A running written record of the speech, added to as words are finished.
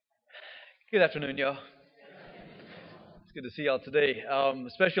Good afternoon, y'all. It's good to see y'all today,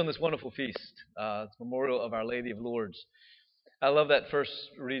 especially on this wonderful feast. It's Memorial of Our Lady of Lourdes. I love that first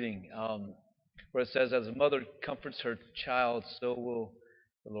reading where it says, "As a mother comforts her child, so will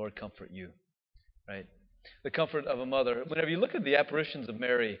the Lord comfort you." Right? The comfort of a mother. Whenever you look at the apparitions of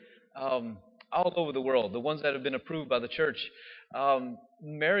Mary all over the world, the ones that have been approved by the church,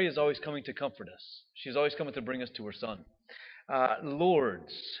 Mary is always coming to comfort us. She's always coming to bring us to her Son.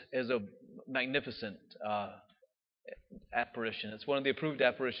 Lourdes is a magnificent apparition. It's one of the approved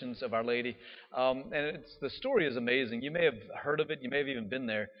apparitions of Our Lady, and the story is amazing. You may have heard of it. You may have even been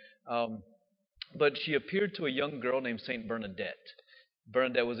there. But she appeared to a young girl named Saint Bernadette.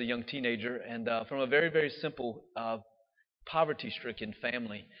 Bernadette was a young teenager, and from a very, very simple, poverty-stricken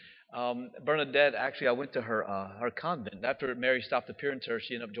family. Bernadette, actually, I went to her convent. After Mary stopped appearing to her,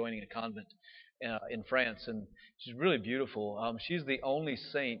 she ended up joining a convent in France, and she's really beautiful. She's the only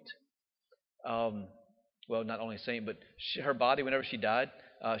saint. Well, not only saint, but her body, whenever she died,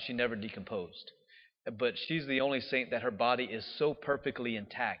 she never decomposed. But she's the only saint that her body is so perfectly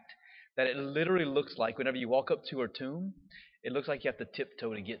intact that it literally looks like whenever you walk up to her tomb, it looks like you have to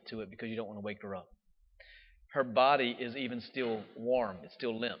tiptoe to get to it because you don't want to wake her up. Her body is even still warm. It's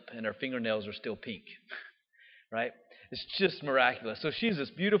still limp, and her fingernails are still pink. Right? It's just miraculous. So she's this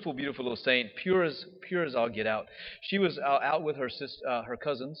beautiful, beautiful little saint, pure as all get out. She was out with her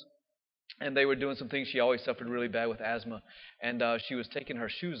cousins, and they were doing some things. She always suffered really bad with asthma, and she was taking her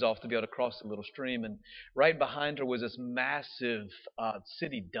shoes off to be able to cross the little stream. And right behind her was this massive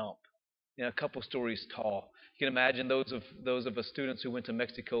city dump, a couple stories tall. You can imagine those of us students who went to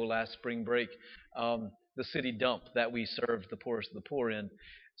Mexico last spring break, the city dump that we served the poorest of the poor in.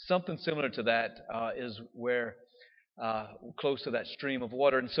 Something similar to that is where close to that stream of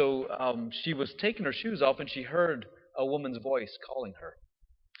water. And so she was taking her shoes off, and she heard a woman's voice calling her.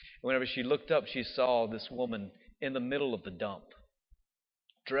 Whenever she looked up, she saw this woman in the middle of the dump,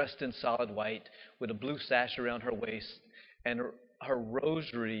 dressed in solid white, with a blue sash around her waist, and her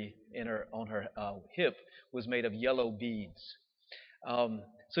rosary on her hip was made of yellow beads.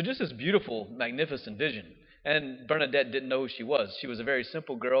 So just this beautiful, magnificent vision. And Bernadette didn't know who she was. She was a very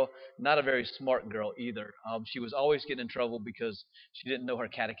simple girl, not a very smart girl either. She was always getting in trouble because she didn't know her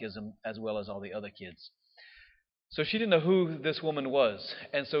catechism as well as all the other kids. So she didn't know who this woman was,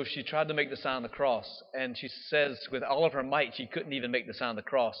 and so she tried to make the sign of the cross, and she says with all of her might she couldn't even make the sign of the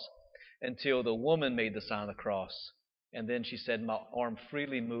cross until the woman made the sign of the cross, and then she said, "My arm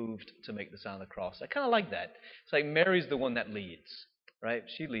freely moved to make the sign of the cross." I kind of like that. It's like Mary's the one that leads, right?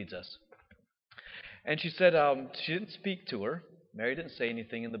 She leads us. And she said she didn't speak to her. Mary didn't say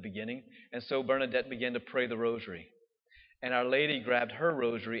anything in the beginning, and so Bernadette began to pray the rosary. And Our Lady grabbed her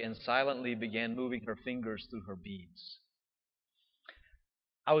rosary and silently began moving her fingers through her beads.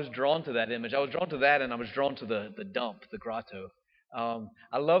 I was drawn to that image. I was drawn to that, and I was drawn to the dump, the grotto.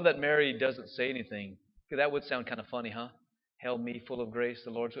 I love that Mary doesn't say anything. That would sound kind of funny, huh? Hail me, full of grace,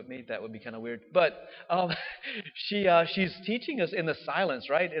 the Lord's with me. That would be kind of weird. But she's teaching us in the silence,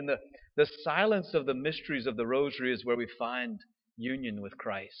 right? In the silence of the mysteries of the rosary is where we find union with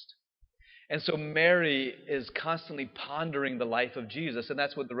Christ. And so Mary is constantly pondering the life of Jesus, and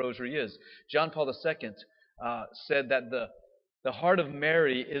that's what the rosary is. John Paul II said that the heart of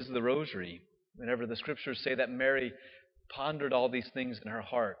Mary is the rosary. Whenever the scriptures say that Mary pondered all these things in her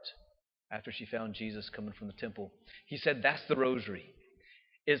heart after she found Jesus coming from the temple, he said that's the rosary.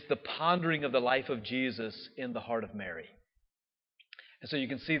 It's the pondering of the life of Jesus in the heart of Mary. And so you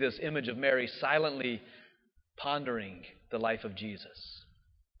can see this image of Mary silently pondering the life of Jesus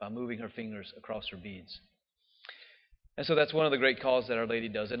by moving her fingers across her beads. And so that's one of the great calls that Our Lady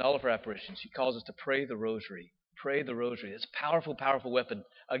does in all of her apparitions. She calls us to pray the rosary. Pray the rosary. It's a powerful, powerful weapon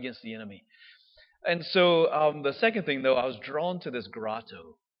against the enemy. And so the second thing, though, I was drawn to this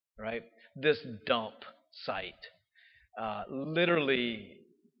grotto, right? This dump site. Literally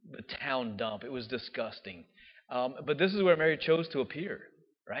the town dump. It was disgusting. But this is where Mary chose to appear,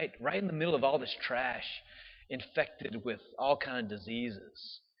 right? Right in the middle of all this trash, infected with all kinds of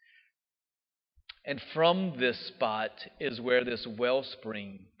diseases. And from this spot is where this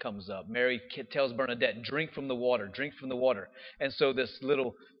wellspring comes up. Mary tells Bernadette, drink from the water, drink from the water. And so this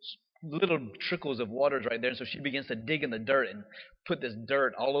little trickles of water is right there. And so she begins to dig in the dirt and put this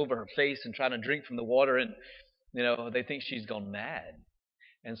dirt all over her face and try to drink from the water. And, they think she's gone mad.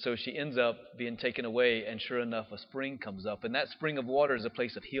 And so she ends up being taken away. And sure enough, a spring comes up. And that spring of water is a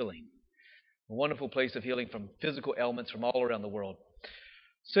place of healing. A wonderful place of healing from physical ailments from all around the world.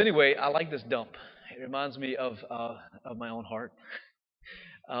 So anyway, I like this dump. It reminds me of my own heart.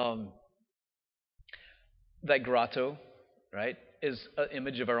 That grotto, right? is an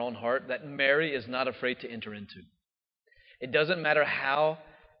image of our own heart that Mary is not afraid to enter into. It doesn't matter how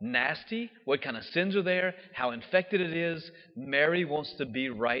nasty, what kind of sins are there, how infected it is, Mary wants to be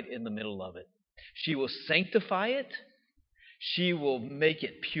right in the middle of it. She will sanctify it, she will make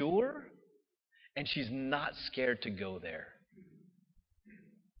it pure, and she's not scared to go there.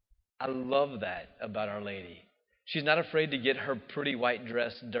 I love that about Our Lady. She's not afraid to get her pretty white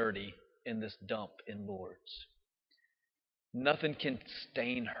dress dirty in this dump in Lourdes. Nothing can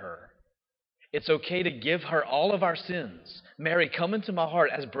stain her. It's okay to give her all of our sins. Mary, come into my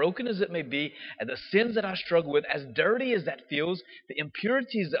heart, as broken as it may be, and the sins that I struggle with, as dirty as that feels, the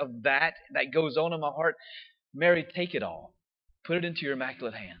impurities of that goes on in my heart. Mary, take it all. Put it into your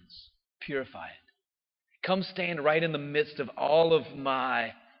immaculate hands. Purify it. Come stand right in the midst of all of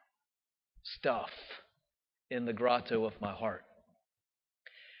my stuff in the grotto of my heart.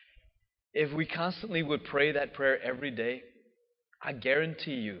 If we constantly would pray that prayer every day, I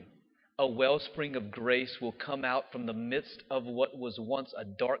guarantee you a wellspring of grace will come out from the midst of what was once a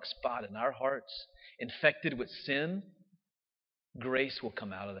dark spot in our hearts, infected with sin. Grace will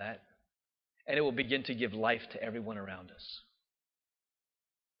come out of that, and it will begin to give life to everyone around us.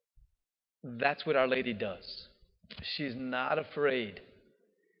 That's what Our Lady does. She's not afraid.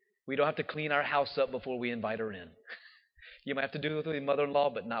 We don't have to clean our house up before we invite her in. You might have to do it with your mother-in-law,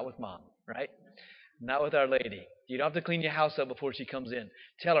 but not with mom, right? Not with Our Lady. You don't have to clean your house up before she comes in.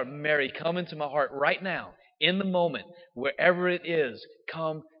 Tell her, Mary, come into my heart right now, in the moment, wherever it is.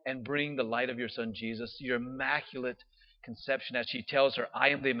 Come and bring the light of your Son Jesus, your immaculate conception. As she tells her, I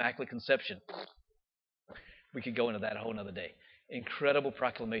am the immaculate conception. We could go into that a whole other day. Incredible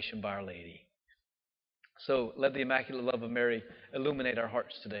proclamation by Our Lady. So let the immaculate love of Mary illuminate our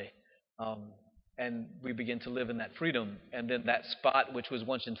hearts today. And we begin to live in that freedom. And then that spot which was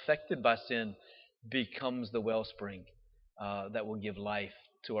once infected by sin becomes the wellspring that will give life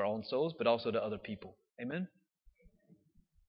to our own souls, but also to other people. Amen?